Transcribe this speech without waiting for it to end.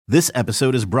This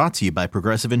episode is brought to you by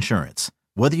Progressive Insurance.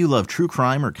 Whether you love true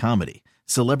crime or comedy,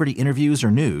 celebrity interviews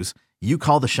or news, you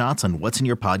call the shots on what's in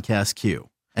your podcast queue.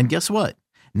 And guess what?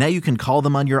 Now you can call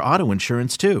them on your auto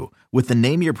insurance too with the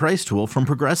Name Your Price tool from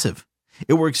Progressive.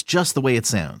 It works just the way it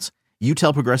sounds. You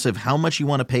tell Progressive how much you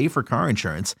want to pay for car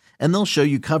insurance, and they'll show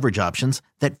you coverage options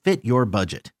that fit your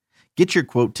budget. Get your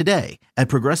quote today at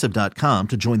Progressive.com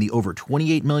to join the over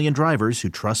 28 million drivers who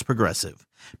trust Progressive.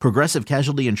 Progressive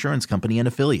Casualty Insurance Company and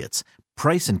Affiliates.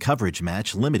 Price and coverage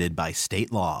match limited by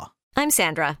state law. I'm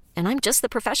Sandra, and I'm just the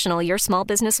professional your small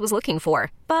business was looking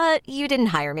for. But you didn't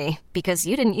hire me because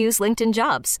you didn't use LinkedIn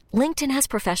Jobs. LinkedIn has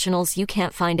professionals you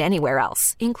can't find anywhere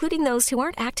else, including those who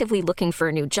aren't actively looking for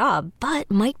a new job, but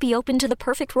might be open to the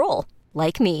perfect role,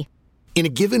 like me. In a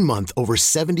given month, over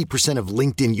 70% of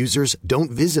LinkedIn users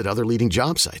don't visit other leading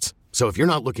job sites. So if you're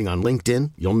not looking on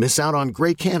LinkedIn, you'll miss out on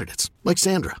great candidates like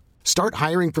Sandra. Start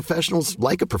hiring professionals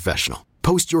like a professional.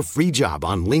 Post your free job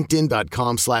on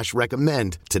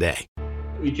linkedin.com/recommend today.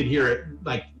 We could hear it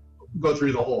like go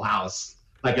through the whole house,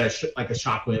 like a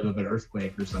shockwave of an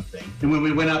earthquake or something. And when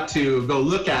we went up to go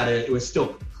look at it, it was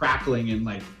still crackling and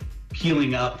like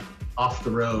peeling up off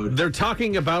the road. They're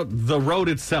talking about the road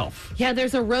itself. Yeah,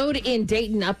 there's a road in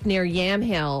Dayton up near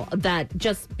Yamhill that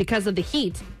just because of the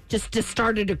heat just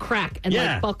started to crack and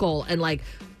like buckle and like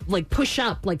push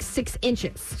up like 6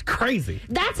 inches. It's crazy.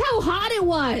 That's how hot it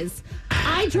was.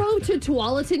 I drove to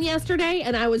Tualatin yesterday,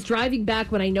 and I was driving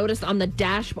back when I noticed on the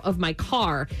dash of my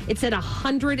car, it said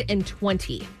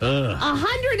 120.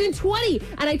 120!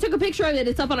 And I took a picture of it.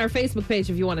 It's up on our Facebook page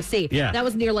if you want to see. Yeah. That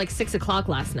was near like 6 o'clock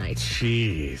last night.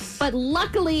 Jeez. But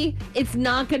luckily, it's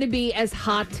not going to be as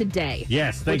hot today.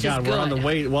 Yes, thank God. We're on the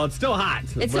way. Well, it's still hot.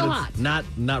 It's still hot.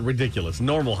 Not ridiculous.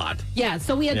 Normal hot. Yeah,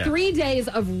 so we had 3 days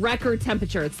of record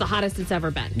temperature. It's the hottest it's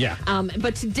ever been. Yeah.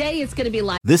 But today it's going to be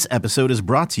like... This episode is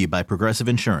brought to you by Progressive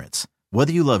Insurance.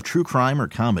 Whether you love true crime or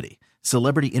comedy,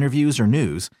 celebrity interviews or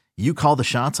news, you call the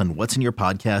shots on what's in your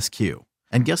podcast queue.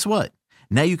 And guess what?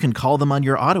 Now you can call them on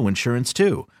your auto insurance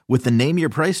too with the Name Your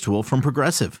Price tool from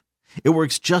Progressive. It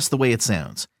works just the way it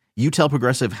sounds. You tell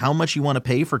Progressive how much you want to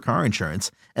pay for car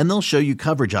insurance, and they'll show you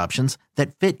coverage options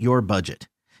that fit your budget.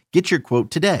 Get your quote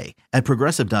today at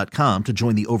Progressive.com to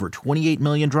join the over 28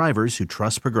 million drivers who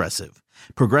trust Progressive.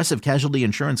 Progressive Casualty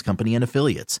Insurance Company and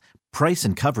Affiliates. Price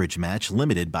and coverage match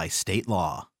limited by state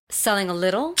law. Selling a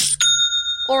little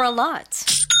or a lot?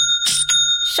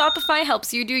 Shopify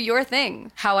helps you do your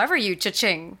thing, however you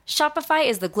cha-ching. Shopify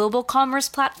is the global commerce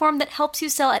platform that helps you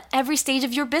sell at every stage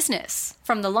of your business.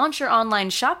 From the launch your online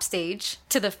shop stage,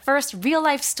 to the first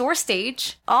real-life store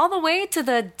stage, all the way to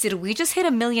the did we just hit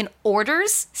 1 million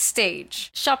orders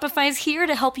stage. Shopify's here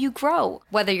to help you grow.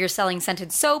 Whether you're selling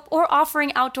scented soap or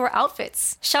offering outdoor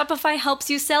outfits, Shopify helps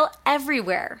you sell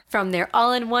everywhere. From their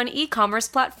all-in-one e-commerce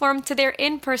platform to their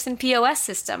in-person POS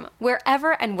system,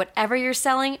 wherever and whatever you're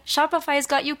selling, Shopify's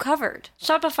got you covered.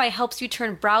 Shopify helps you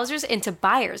turn browsers into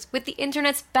buyers with the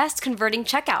internet's best converting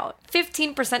checkout.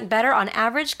 15% better on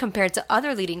average compared to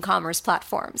other leading commerce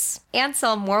platforms. And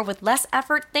sell more with less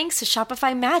effort thanks to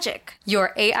Shopify Magic,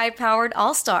 your AI-powered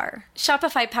all-star.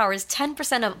 Shopify powers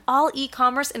 10% of all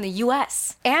e-commerce in the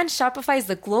US. And Shopify is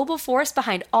the global force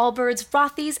behind Allbirds,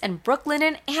 Rothy's, and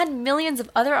Brooklinen, and millions of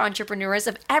other entrepreneurs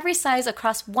of every size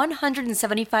across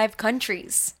 175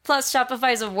 countries. Plus,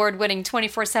 Shopify's award-winning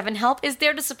 24/7 help is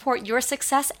there to support your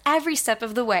success every step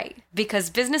of the way. Because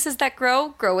businesses that grow,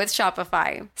 grow with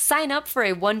Shopify. Sign up for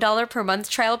a $1 per month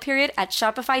trial period at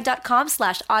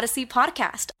shopify.com/Odyssey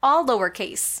Podcast, all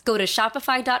lowercase. Go to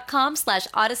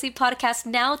shopify.com/Odyssey Podcast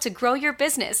now to grow your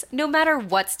business, no matter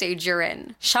what stage you're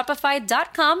in.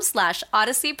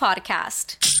 Shopify.com/Odyssey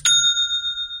Podcast.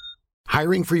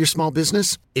 Hiring for your small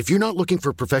business? If you're not looking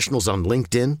for professionals on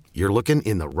LinkedIn, you're looking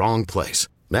in the wrong place.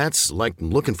 That's like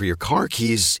looking for your car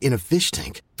keys in a fish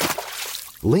tank.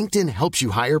 LinkedIn helps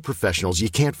you hire professionals you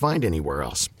can't find anywhere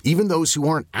else, even those who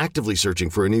aren't actively searching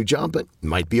for a new job but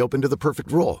might be open to the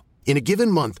perfect role. In a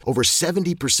given month, over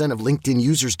 70% of LinkedIn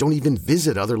users don't even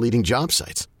visit other leading job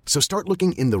sites. So start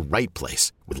looking in the right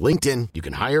place. With LinkedIn, you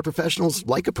can hire professionals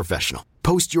like a professional.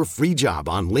 Post your free job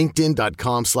on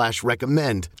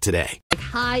linkedin.com/recommend today.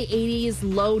 High 80s,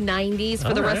 low 90s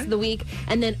for the rest of the week.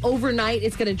 And then overnight,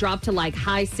 it's going to drop to like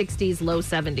high 60s, low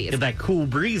 70s. Get that cool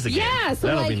breeze again. Yeah, so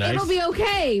that'll like be nice. it'll be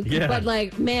okay. Yeah. But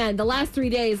like, man, the last 3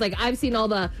 days, like I've seen all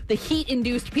the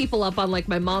heat-induced people up on like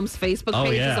my mom's Facebook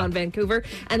pages on Vancouver.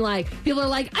 And like, people are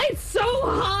like, it's so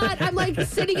hot. I'm like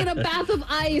sitting in a bath of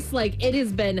ice. Like, it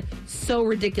has been been so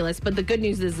ridiculous. But the good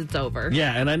news is it's over.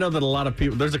 Yeah, and I know that a lot of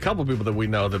people, there's a couple people that we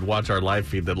know that watch our live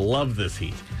feed that love this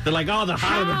heat. They're like, oh, the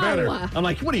hotter the better. I'm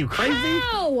like, what are you, crazy?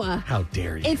 How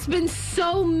dare you? It's been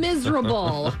so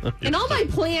miserable. And all my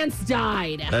plants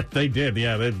died. That they did,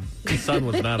 yeah. The sun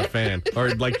was not a fan.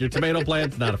 Or like your tomato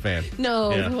plant's not a fan.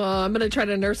 No, Yeah. I'm going to try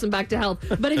to nurse them back to health.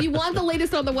 But if you want the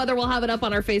latest on the weather, we'll have it up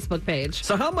on our Facebook page.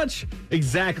 So how much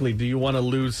exactly do you want to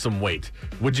lose some weight?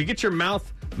 Would you get your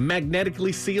mouth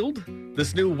magnetically sealed?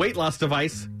 This new weight loss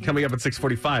device coming up at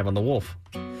 6:45 on The Wolf.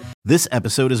 This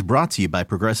episode is brought to you by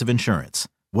Progressive Insurance.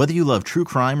 Whether you love true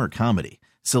crime or comedy,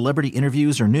 celebrity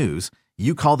interviews or news,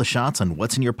 you call the shots on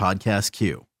what's in your podcast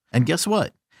queue. And guess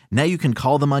what? Now you can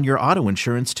call them on your auto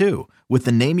insurance too with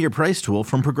the Name Your Price tool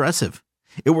from Progressive.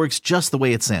 It works just the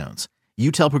way it sounds.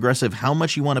 You tell Progressive how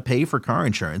much you want to pay for car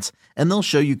insurance, and they'll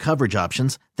show you coverage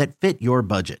options that fit your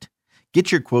budget.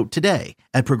 Get your quote today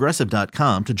at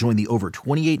Progressive.com to join the over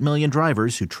 28 million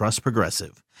drivers who trust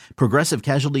Progressive. Progressive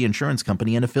Casualty Insurance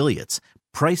Company and Affiliates.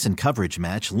 Price and coverage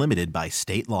match limited by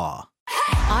state law.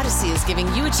 Odyssey is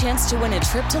giving you a chance to win a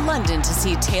trip to London to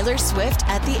see Taylor Swift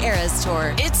at the Eras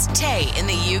Tour. It's Tay in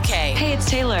the UK. Hey, it's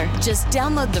Taylor. Just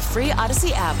download the free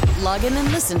Odyssey app, log in and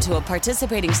listen to a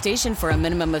participating station for a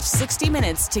minimum of 60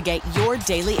 minutes to get your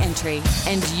daily entry.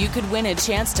 And you could win a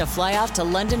chance to fly off to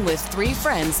London with 3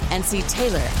 friends and see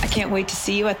Taylor. I can't wait to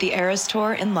see you at the Eras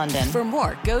Tour in London. For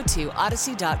more, go to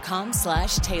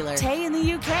odyssey.com/Taylor. Tay in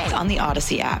the UK. On the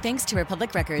Odyssey app. Thanks to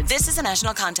Republic Records. This is a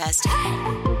national contest.